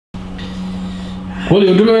我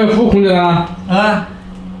就准备付空着啊。啊，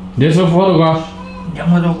那是付好多个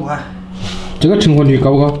200多个。这个成活率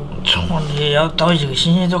高不高？成活率要到1个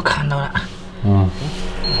星期就看到了。啊。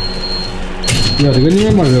呀，这个里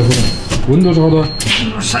面嘛热乎，温度是好多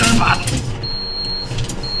？38。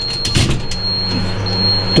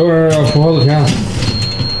这玩意儿要出好多天啊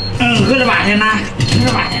？28天呐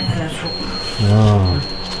，28天才能出。啊。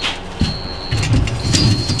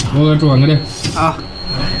我给煮完给你。好。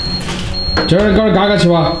这儿搞点嘎嘎去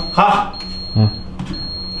吧。好。嗯。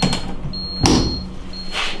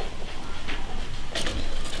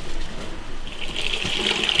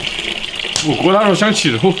郭大叔想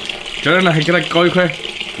吃肉，这儿呢还给他搞一块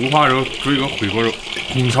五花肉，煮一个回锅肉、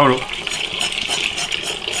红烧肉，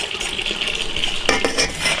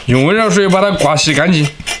用温热水把它刮洗干净。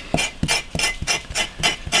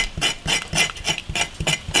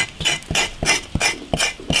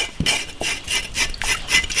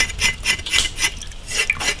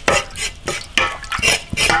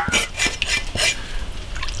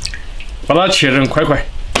把它切成块块，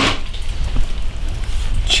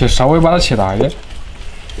稍微把它切大一点。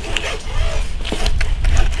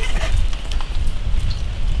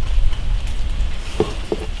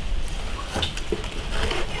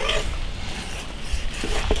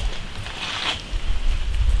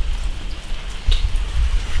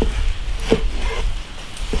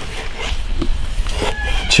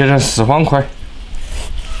切成4方块。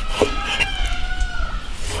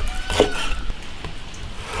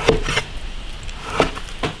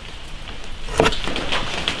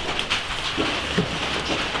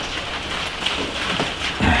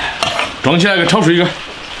装起来个炒水一个，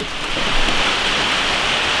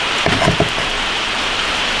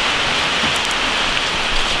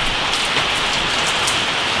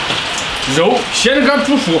肉先给它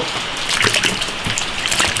煮熟，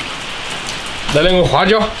来点个花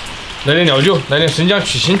椒，来点料酒，来点生姜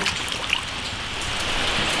去腥，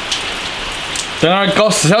在那儿搞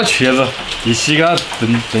4条茄子，一起给它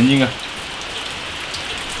炖进去。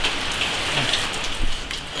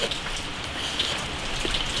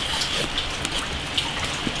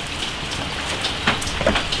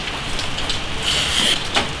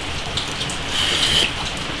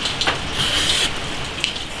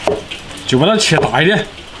就把它切大一点，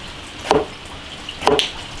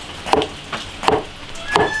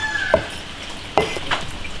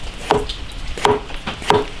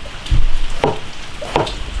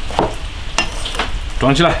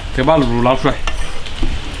装起来，再把卤捞出来。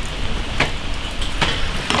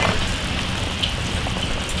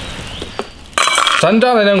山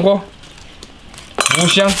楂来2颗，五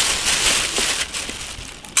香、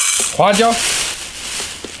花椒、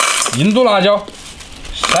印度辣椒。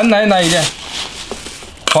山奈来一点，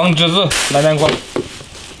黄栀子来2个，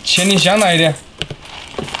千里香来一点，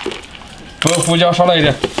白胡椒少来一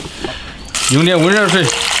点，用点温热水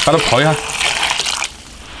把它泡一下。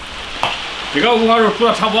这个五花肉煮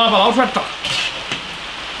的差不多了，把它捞出来炸。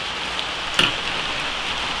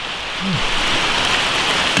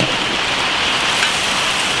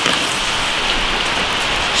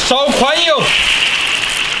烧宽油。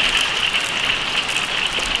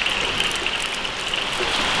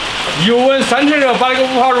油温3成热，把那个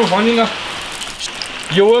五花肉放进去，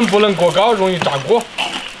油温不能过高，容易炸锅。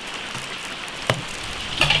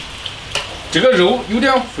这个肉有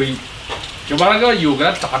点肥，就把那个油给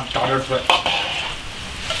它炸点出来。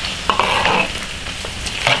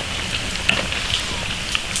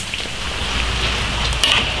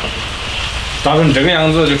炸成这个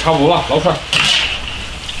样子就差不多了，捞出来。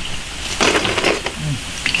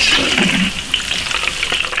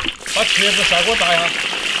把茄子下锅炸一下。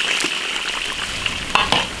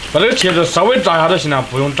把这个茄子稍微炸一下就行了，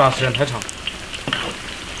不用炸时间太长。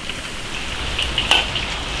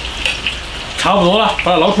差不多了，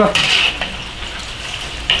把它捞出来。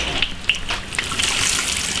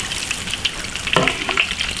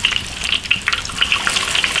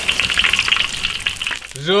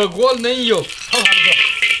热锅冷油，炒糖色。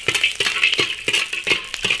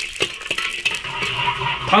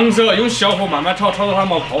糖色用小火慢慢炒，炒到它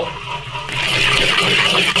冒泡。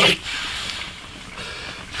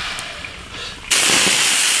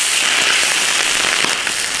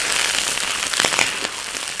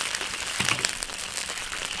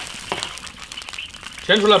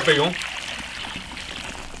添出来备用。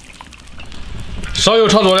烧油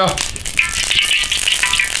炒作了，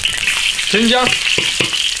生姜，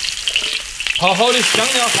泡好的香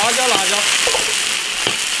料、花椒、辣椒，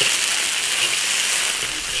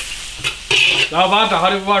然后把炸好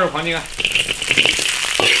的五花肉放进来。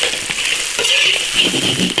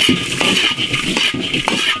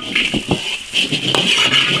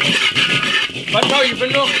翻炒1分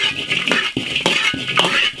钟。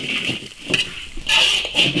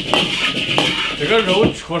这个肉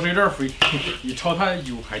确实有点肥，一炒它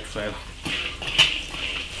油还出来了。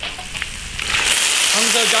汤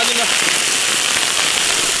色加进来，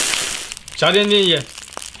加点盐，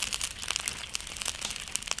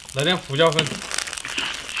来点胡椒粉。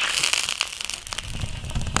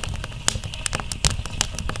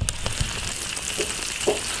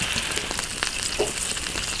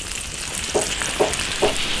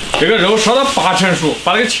这个肉烧到8成熟，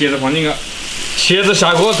把那个茄子放进去，茄子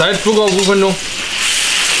下锅再煮个5分钟。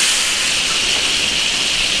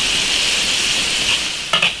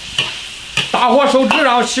大火收汁，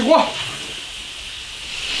然后起锅。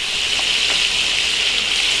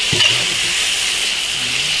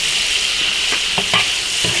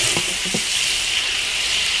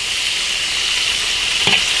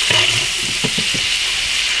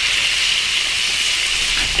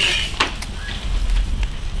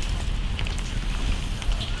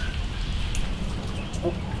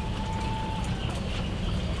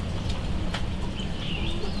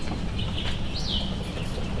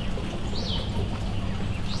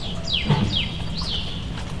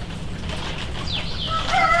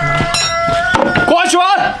过去完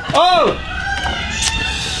哦！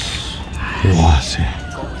哇塞！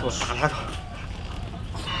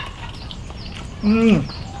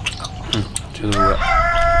这个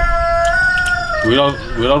味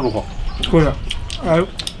道如何？可以，哎，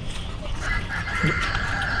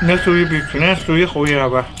那属于比去年属于好些了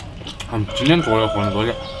吧？今天做的活多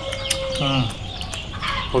些。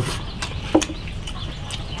好吃。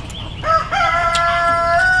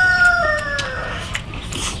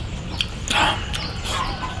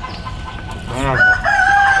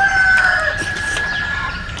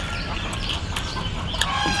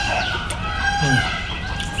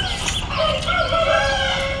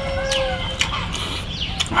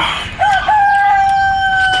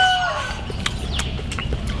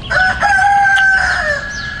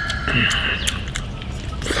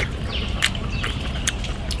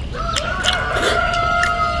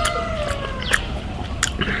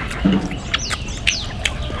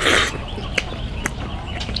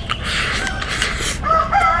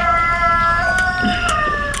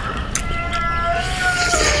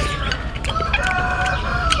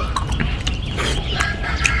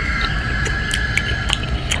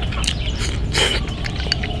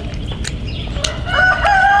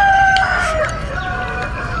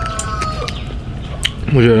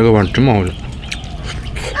我觉得这个碗真蛮好吃，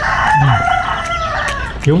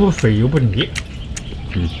又不肥又不腻。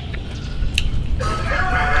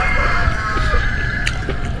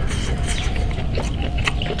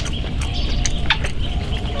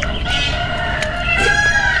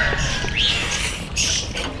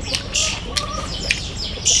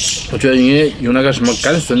我觉得应该用那个什么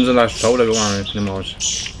干笋子来烧那个玩意儿，肯定蛮好吃。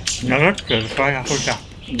那个这刷一下好吃。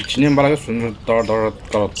你今天把那个笋子倒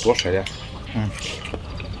多晒点。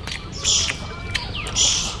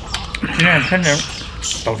今年天天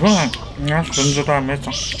到处上，人家笋子都还没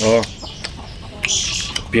长。哦，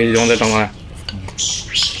别的地方在长上来。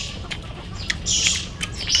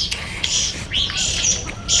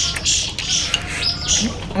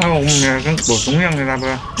我们那跟过冬阳的那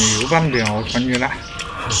个又把料传进来。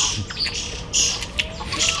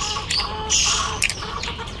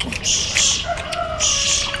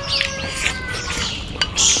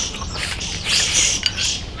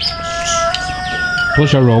多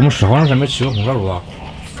小肉，我们是好像是没吃过红烧肉啊。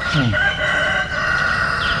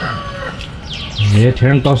那些天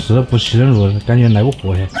天搞事不吃人肉，感觉耐不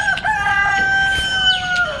活噻。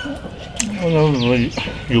我这是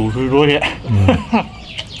油水多些。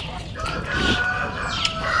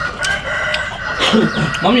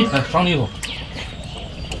妈咪，来上里头。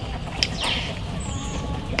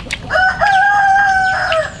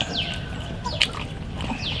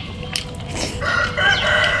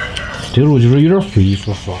这肉就是有点肥，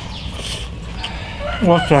说实话。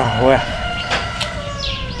我吃好呀。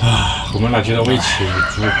后面拿起来我一切一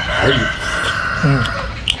煮2油。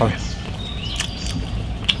好的。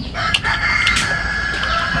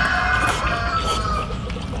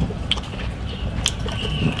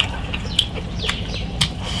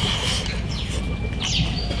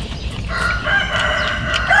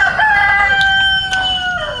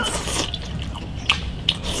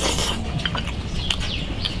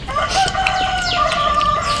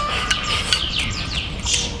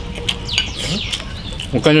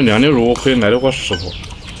我感觉那样的肉我可以耐得过10坨。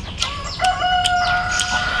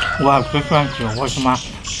我还最喜欢吃我什么？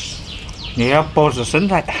你要保持身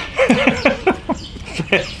材，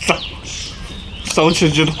少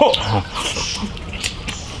吃几坨。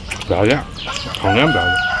不要紧，旁边不要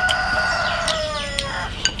紧。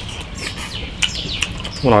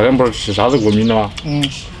我那天不是吃啥子过敏的吗？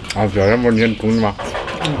啊，不要紧，不是你中的吗？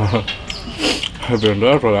还别人都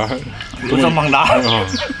要说的，肚子忙大。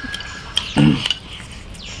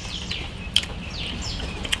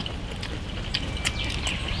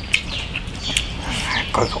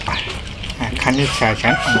搞一口吧，哎，看你吃还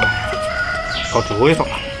香，搞最后一口。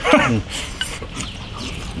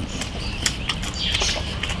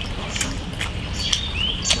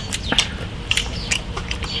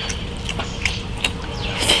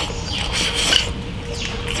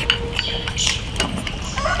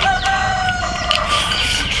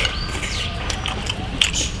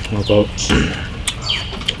我走。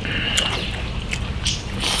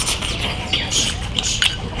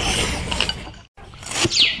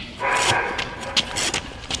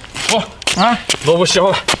啊，萝卜洗好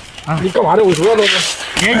了。啊，你干嘛的？为什么要萝卜？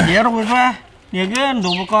热了为什么？那个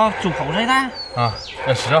萝卜搞煮泡水噻。啊，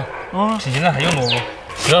是啊。哦，现在还有萝卜。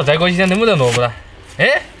是啊，再过几天能不能萝卜了？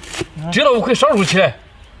哎，这萝卜可以烧肉起来。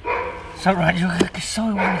烧肉就烧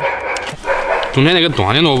一碗。中间那个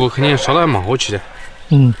断的萝卜肯定烧得还蛮好吃的。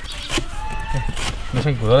哎，你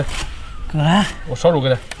想够了？够了。我烧肉给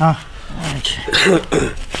他。啊，我来吃。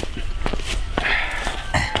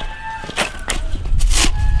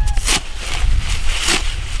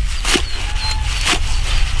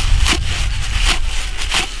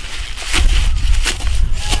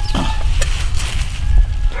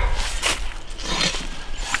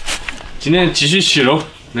今天继续切肉，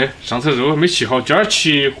来，上次肉还没切好，今儿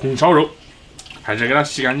切红烧肉，还是给它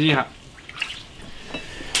洗干净一下。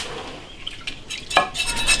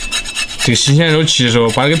这个新鲜肉切的时候，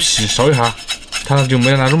把那个皮烧一下，它就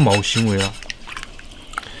没有那种毛腥味了。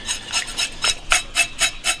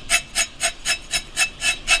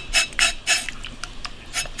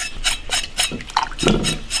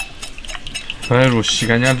把那肉洗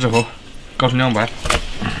干净之后，搞成2半。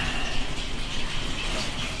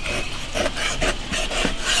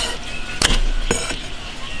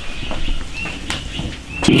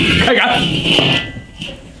开干，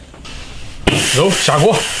肉下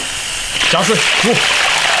锅，加水煮，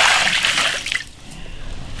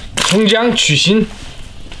葱姜去腥，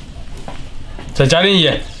再加点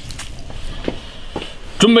盐，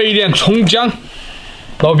准备一点葱姜，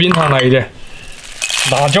老冰糖来一点，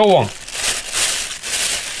辣椒王，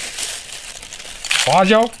花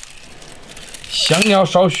椒，香料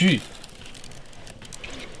少许，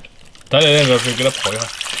再来点热水给它泡一下。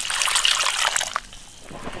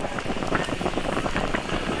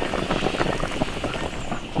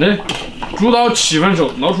来，煮到7分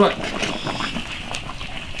熟，捞出来。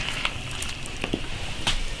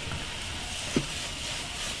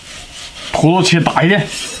坨坨切大一点，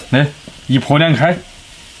来，1破2开，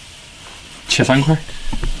切3块。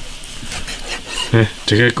哎，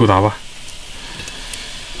这个够大吧？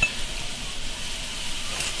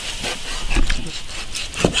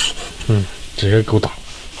这个够大，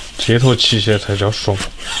这坨切起来才叫爽。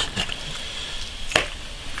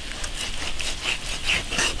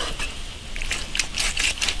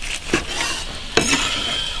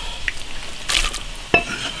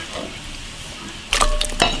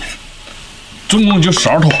总共就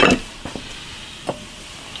12坨，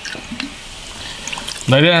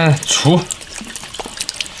来点醋，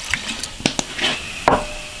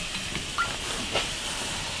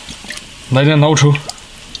来点老抽，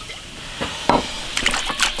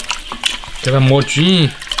给它磨均匀。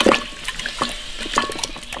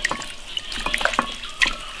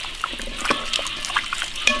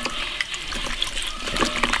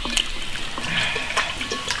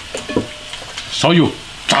烧油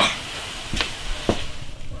炸。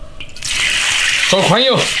烧宽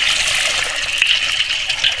油，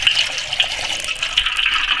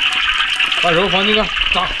把肉放进去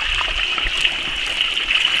炸。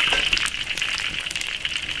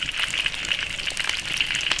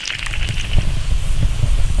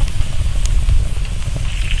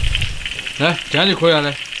来，这样就可以了，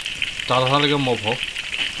来，炸到它那个冒泡。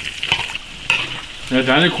来，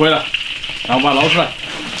这样就可以了，然后把它捞出来，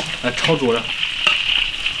来炒作了。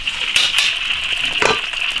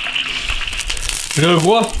热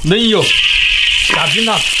锅冷油，下冰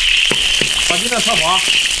糖，把冰糖炒化。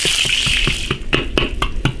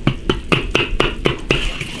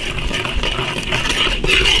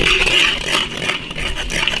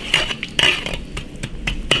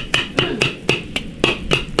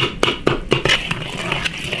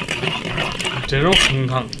这种红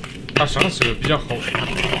糖，它上色比较好。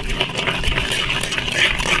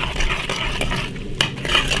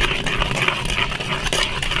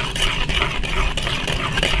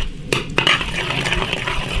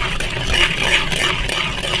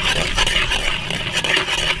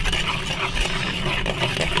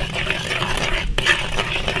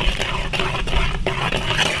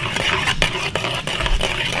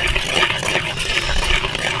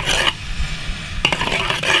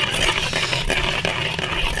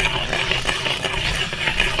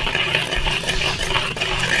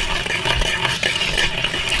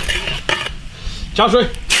加水。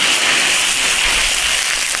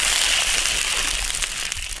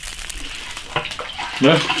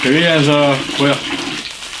来，这个颜色可以了，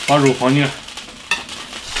把肉放进来。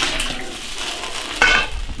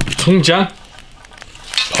葱姜，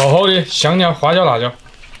泡好的香料、花椒、辣椒，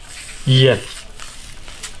盐。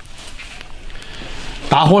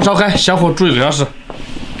大火烧开，小火煮1个小时。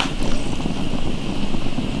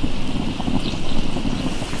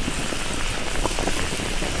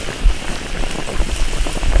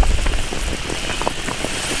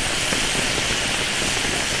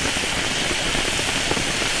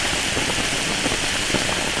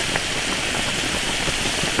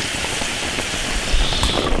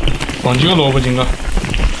放几个萝卜进去。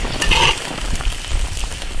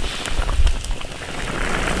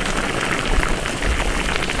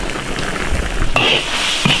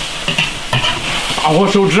大火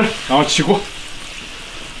收汁，然后起锅。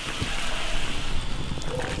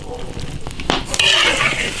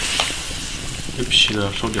这皮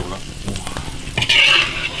的烧掉了，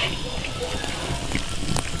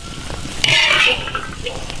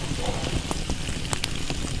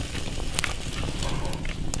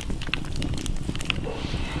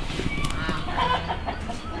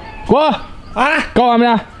哇！哥，啊，搞完没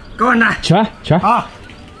有？搞完了。去去。啊。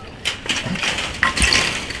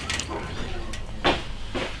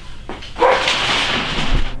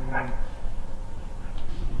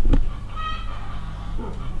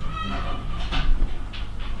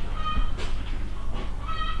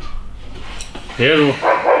这肉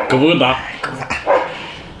够不够大？够大，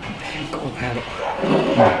够大了。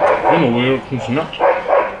这萝卜有点很深了。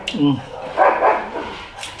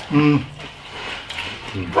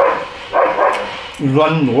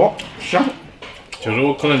软糯香。就是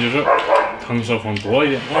我可能就是糖少放多一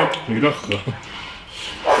点，有点喝。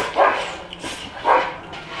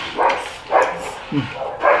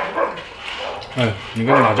哎，那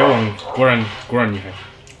个辣椒王果然厉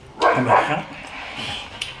害。还没香。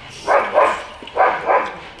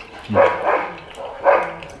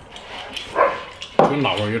这个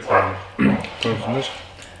辣味也出来了，这真的是。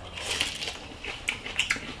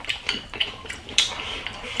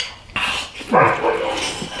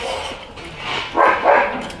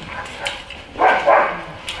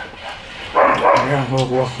然后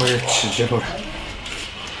我喝了7几头了，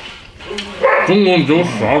总共只有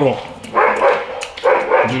12坨，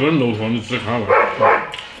一个人6坨，你自己看吧。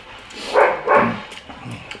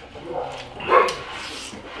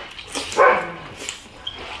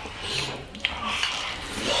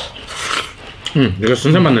这个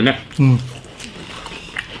生菜蛮嫩的。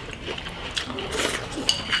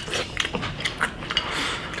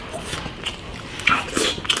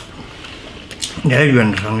那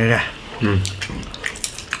原上的嘞。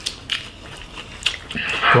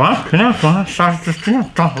装，尽量装，啥子尽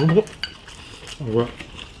量装好多。我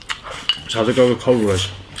下次搞个烤肉来吃。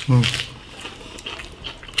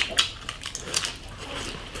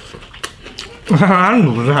俺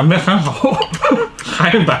炉子还没喊好，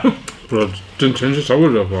还一半。不是，等天气稍微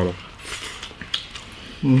热化了。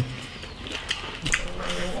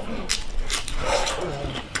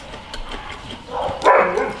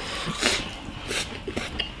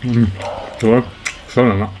这个烧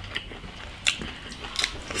嫩了。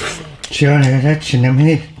其他那个在清凉品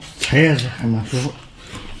的菜也是还蛮舒服。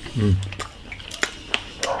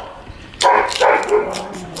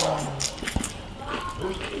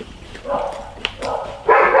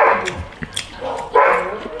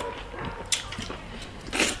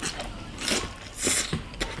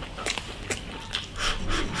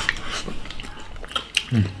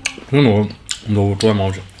这个萝卜煮还蛮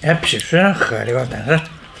好吃。哎，皮虽然黑的吧，但是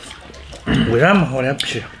味道蛮好的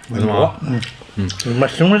皮，为什么？没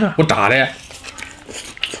腥味儿。不大的。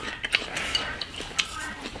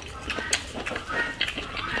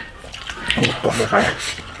多少呀？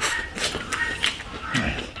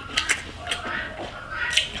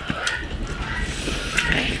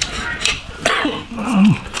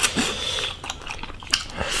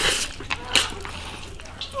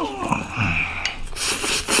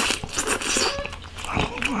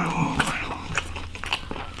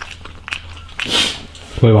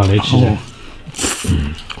会把那起的。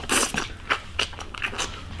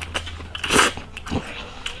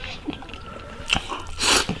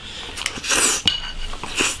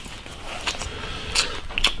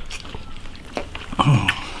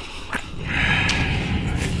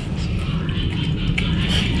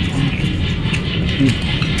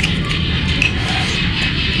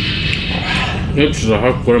那皮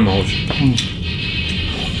还果然蛮好吃。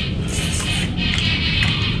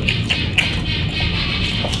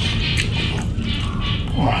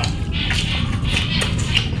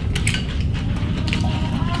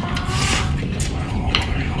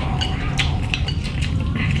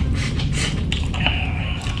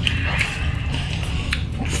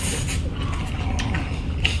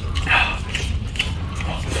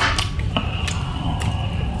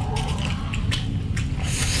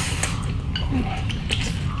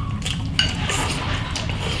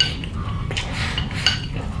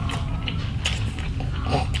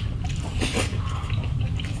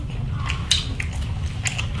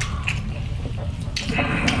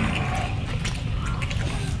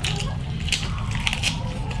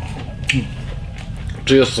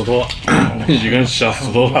只有10坨，一个人吃了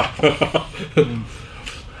10坨吧。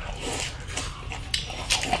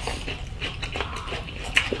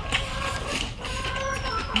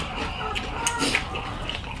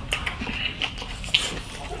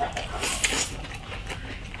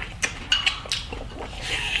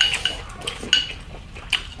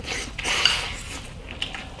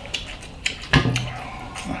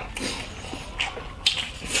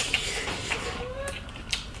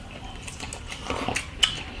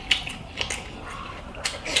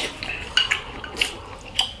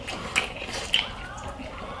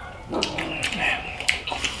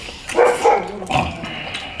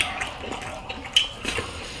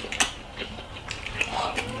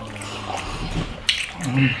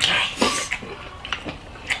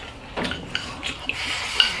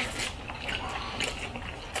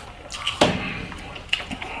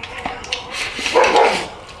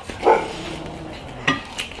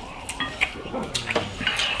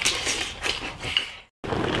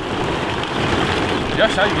要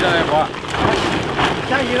下雨了，哥。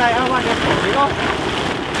下雨了，要把这手这个。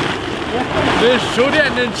能收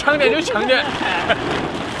点，能抢点就抢点。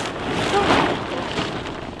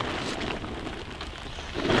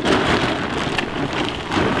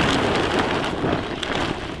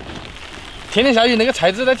天天下雨，那个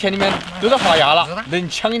菜籽在田里面都在发芽了，能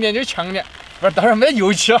抢一点就抢一点，不然到时候没得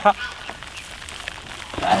油吃了。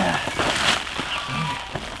哎呀，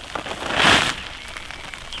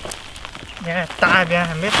你看打一遍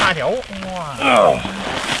还没打掉，哇！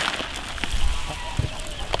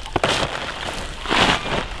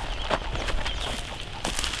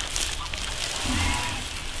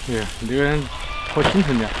对，这个人好精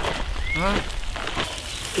神的。嗯。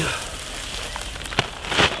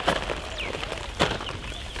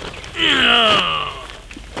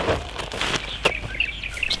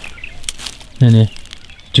奶奶，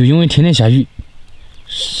就因为天天下雨，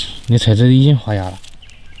那菜籽已经发芽了。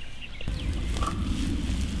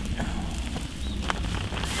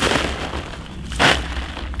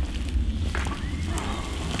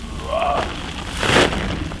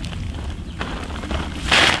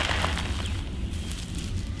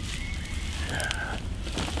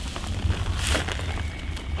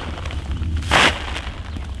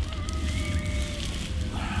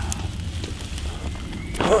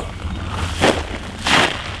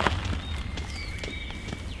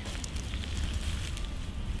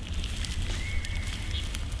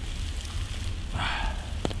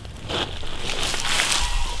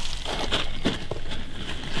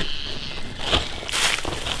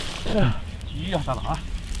雨要大了啊！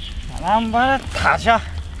那我们把它踏下，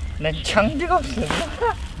能抢这个是。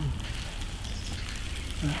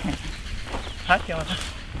它掉了，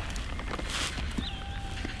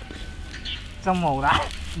怎么了？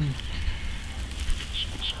嗯。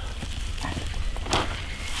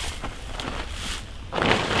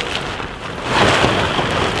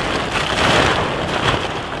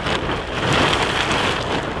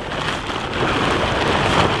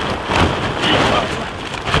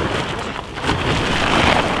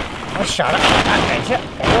下来，盖起，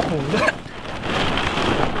盖个糊子，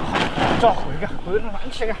找回个，回弄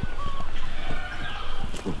乱起个。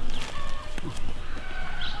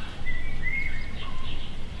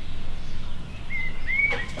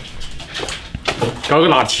搞个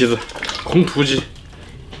大屉子，空突击。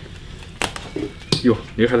哟，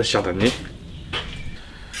那还是下蛋的，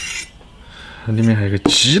里面还有个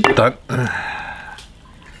鸡蛋。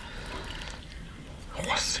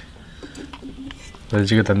哇塞！把这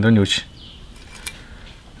几个蛋都扭起。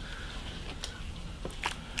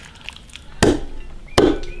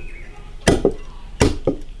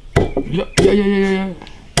呀，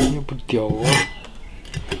也不掉啊！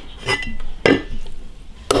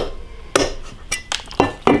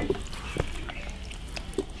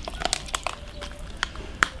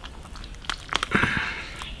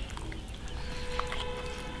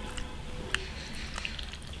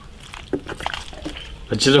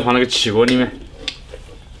把鸡子放那个气锅里面，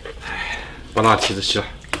把那屉子洗了。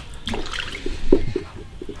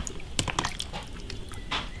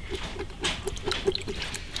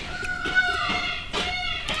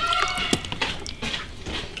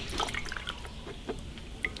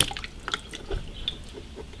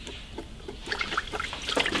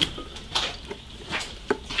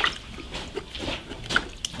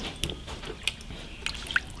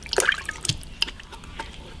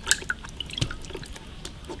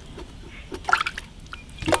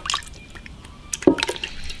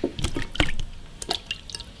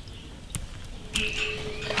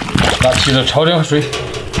拿屉子焯点水，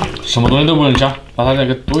什么东西都不能加，把它那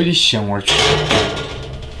个多一点咸味去。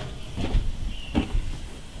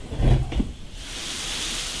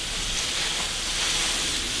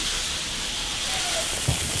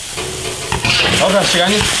出来洗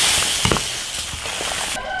干净。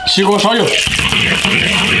起锅烧油，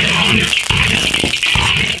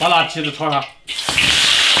把辣蹄子炒下。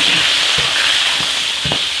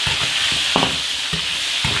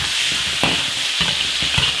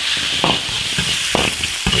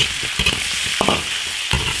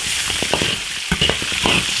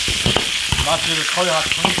辣蹄子炒一下，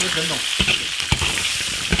汤汁更浓。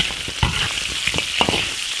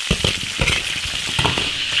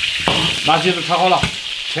辣蹄子炒好了，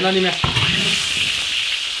添到里面。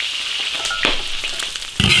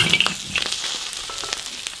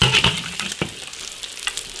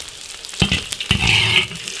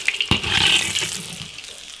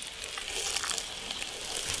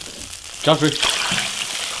加水，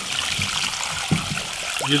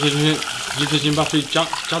一次性把水加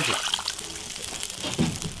足。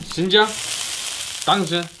生姜、党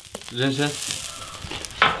参、人参，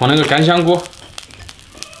放那个干香菇。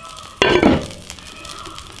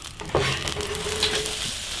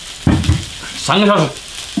3个小时，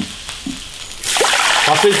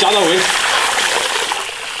把水加到位。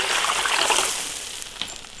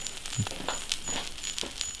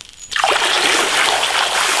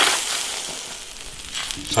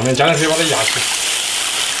上面加点水把它压起，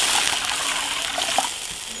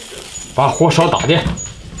把火烧大点，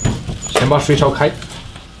先把水烧开。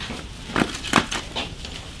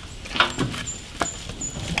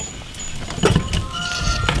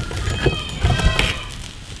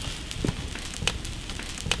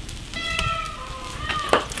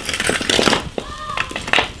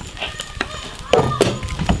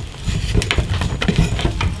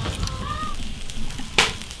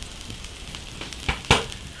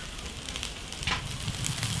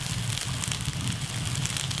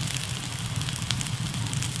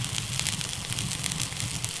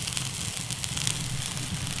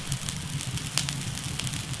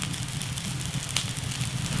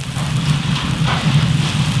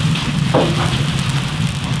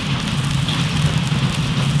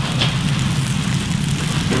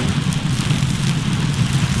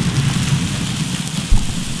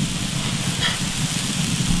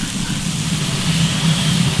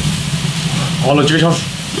熬了几个小时，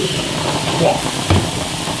哇！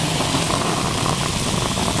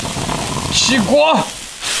起锅，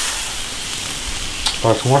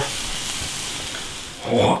把它冲碗。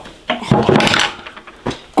哇！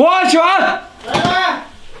锅去完。来。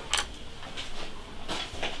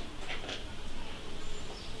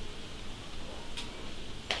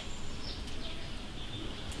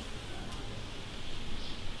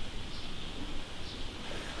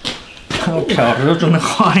我票都准备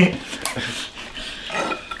好的。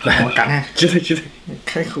来，我干了，鸡腿，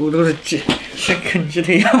开口都是鸡，先啃鸡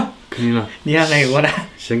腿呀。肯定了。你看那个的。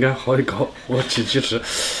先干好的高，我起吃。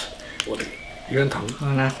我的有点烫。好，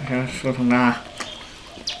来，手疼啊。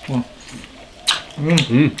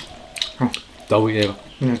好，到位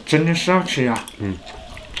那个。真的是好吃呀。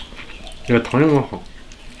这个汤也很好。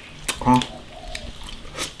好。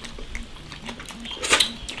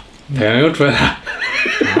太阳又出来了。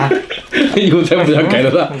油菜不想盖了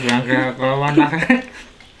噻。不想盖，我往哪开？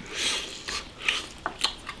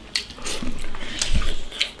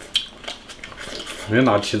那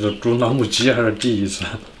辣蹄子煮老母鸡还是第一次。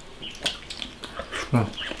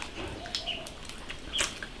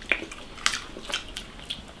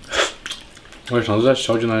我上次在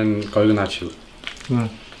小区那里搞一个辣蹄子。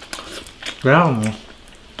不要嘛。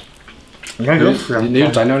你看有吃啊？那有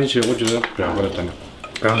蘸料的去，我觉得不要搞点蘸料。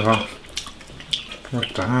不要搞。我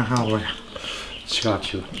蘸下我去。起个辣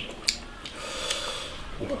蹄子。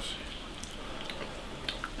哇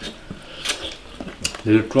塞！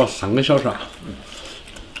这煮了3个小时啊。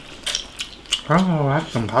我还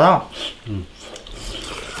真怕到。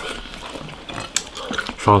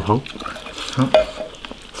上汤。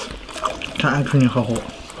这肯定好喝。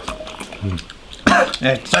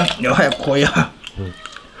哎，蘸料还可以啊。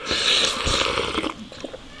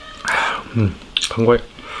很贵。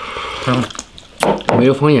没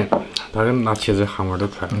有放盐，它跟辣蹄子汗味都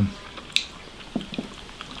出来了。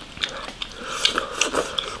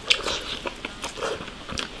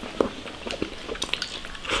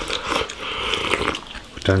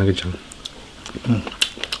蘸那个酱。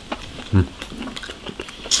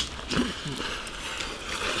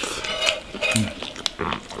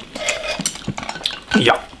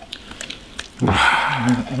呀！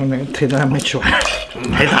我那个腿都还没吃完，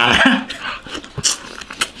太大了。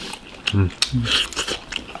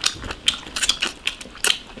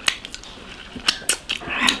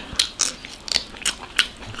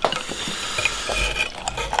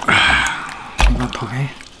把它抛开。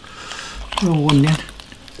我面，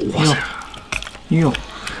有，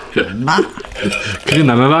那肯定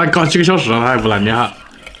难搞几个小时了，他还不难的哈。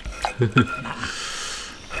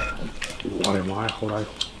我的妈呀，好大一口！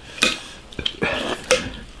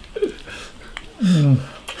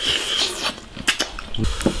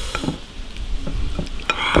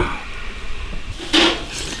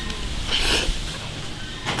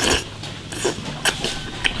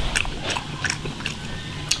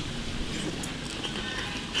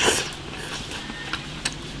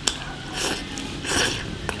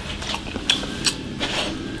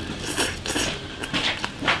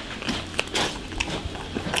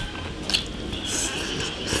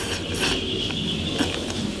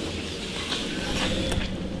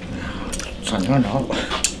尝尝着，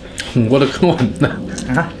我都啃完了。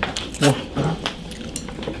啊，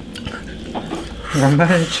我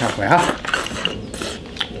们吃回啊，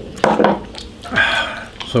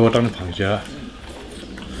所以我长得胖些了。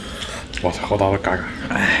我操，好大的嘎嘎！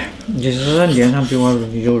哎，你是脸上比我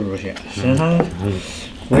有肉些，身上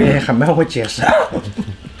我也还没会结实。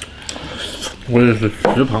我也是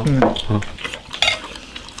虚胖。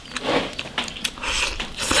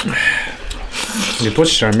你多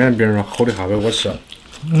吃点，免得别人说齁的哈被我吃。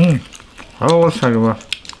还有我吃什么？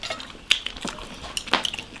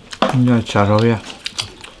你要吃少些。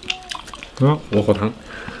我喝汤。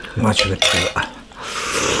我吃个蹄子。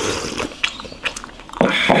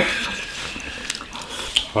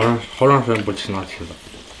好长时间不吃那蹄子。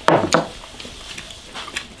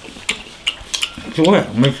猪呀，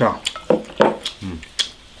没吃啊。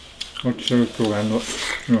我吃了9万多。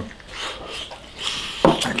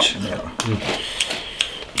还吃没了。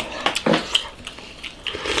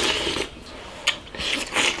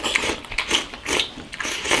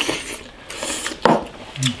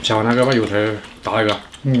吃完那个把油菜打一个。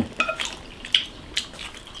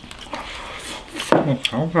我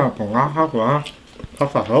看出来不拉哈过，它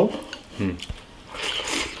发烧。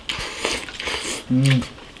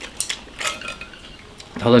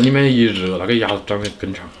它在里面一热，那个牙子长得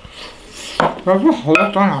更长。那不后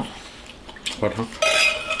来长牙。喝汤。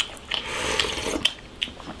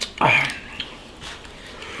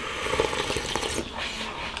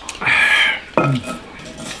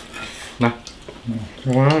来。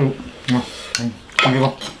我那有，这个。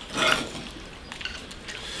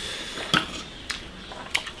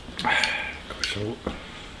够香过。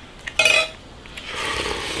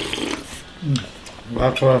拿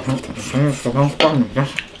出来，放放放放放里边。